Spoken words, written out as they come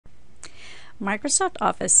Microsoft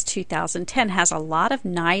Office 2010 has a lot of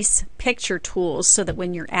nice picture tools so that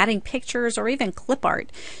when you're adding pictures or even clip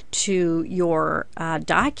art to your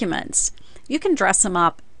documents, you can dress them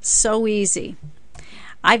up so easy.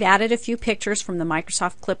 I've added a few pictures from the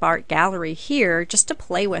Microsoft Clip Art gallery here just to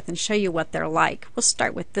play with and show you what they're like. We'll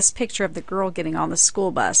start with this picture of the girl getting on the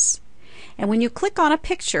school bus. And when you click on a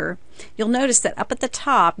picture, you'll notice that up at the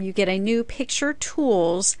top you get a new Picture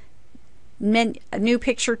Tools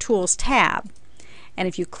tab. And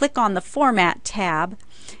if you click on the Format tab,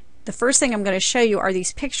 the first thing I'm going to show you are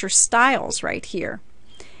these picture styles right here.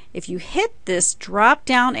 If you hit this drop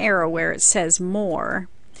down arrow where it says More,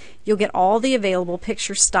 you'll get all the available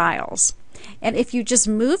picture styles. And if you just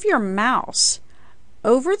move your mouse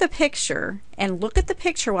over the picture and look at the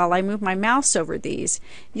picture while I move my mouse over these,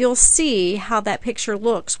 you'll see how that picture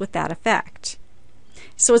looks with that effect.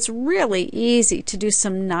 So it's really easy to do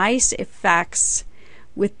some nice effects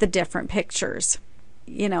with the different pictures.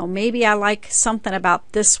 You know, maybe I like something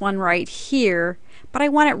about this one right here, but I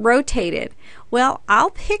want it rotated. Well,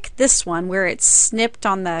 I'll pick this one where it's snipped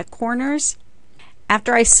on the corners.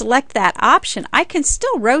 After I select that option, I can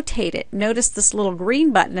still rotate it. Notice this little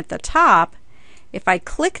green button at the top. If I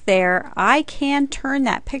click there, I can turn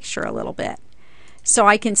that picture a little bit. So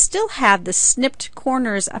I can still have the snipped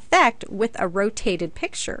corners effect with a rotated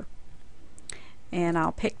picture. And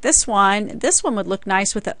I'll pick this one. This one would look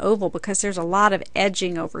nice with an oval because there's a lot of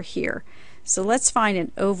edging over here. So let's find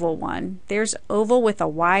an oval one. There's oval with a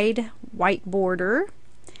wide white border.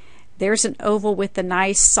 There's an oval with the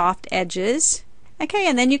nice soft edges. Okay,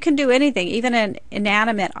 and then you can do anything, even an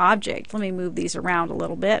inanimate object. Let me move these around a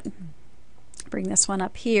little bit. Bring this one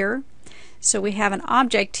up here. So we have an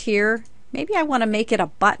object here. Maybe I want to make it a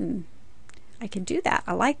button. I can do that.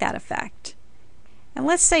 I like that effect. And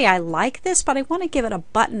let's say I like this, but I want to give it a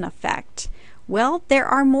button effect. Well, there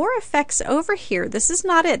are more effects over here. This is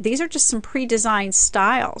not it. These are just some pre-designed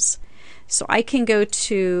styles. So I can go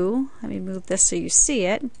to, let me move this so you see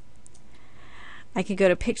it. I can go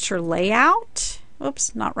to Picture Layout.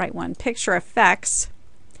 Oops, not right one. Picture Effects.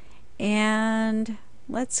 And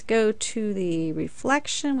let's go to the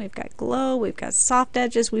reflection. We've got glow, we've got soft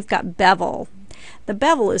edges, we've got bevel. The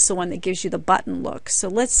bevel is the one that gives you the button look. So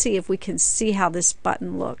let's see if we can see how this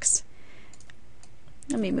button looks.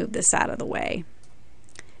 Let me move this out of the way.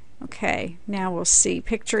 Okay, now we'll see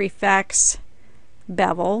Picture Effects,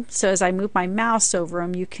 bevel. So as I move my mouse over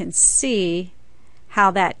them, you can see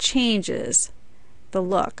how that changes the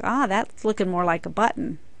look. Ah, that's looking more like a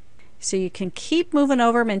button. So you can keep moving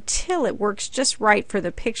over them until it works just right for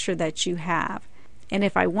the picture that you have. And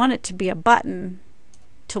if I want it to be a button,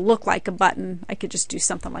 to look like a button, I could just do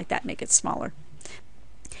something like that, make it smaller.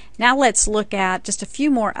 Now let's look at just a few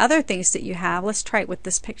more other things that you have. Let's try it with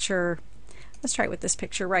this picture. Let's try it with this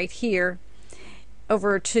picture right here.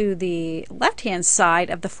 Over to the left-hand side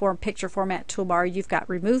of the Picture Format toolbar, you've got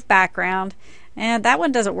Remove Background, and that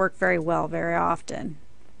one doesn't work very well very often.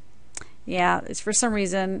 Yeah, it's for some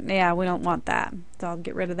reason, yeah, we don't want that. So I'll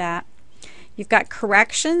get rid of that. You've got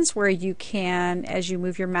corrections where you can, as you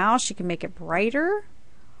move your mouse, you can make it brighter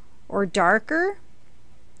or darker.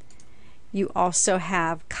 You also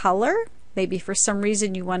have color. Maybe for some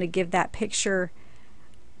reason you want to give that picture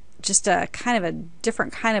just a kind of a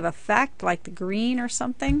different kind of effect, like the green or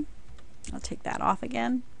something. I'll take that off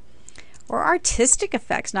again. Or artistic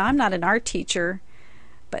effects. Now, I'm not an art teacher,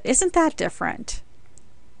 but isn't that different?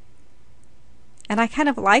 And I kind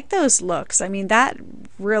of like those looks. I mean, that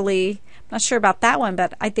really, I'm not sure about that one,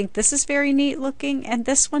 but I think this is very neat looking, and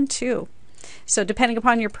this one too. So depending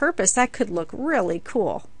upon your purpose, that could look really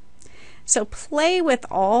cool. So play with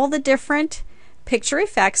all the different picture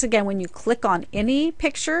effects. Again, when you click on any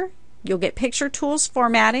picture, you'll get Picture Tools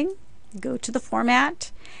Formatting. Go to the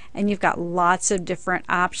Format, and you've got lots of different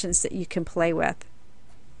options that you can play with.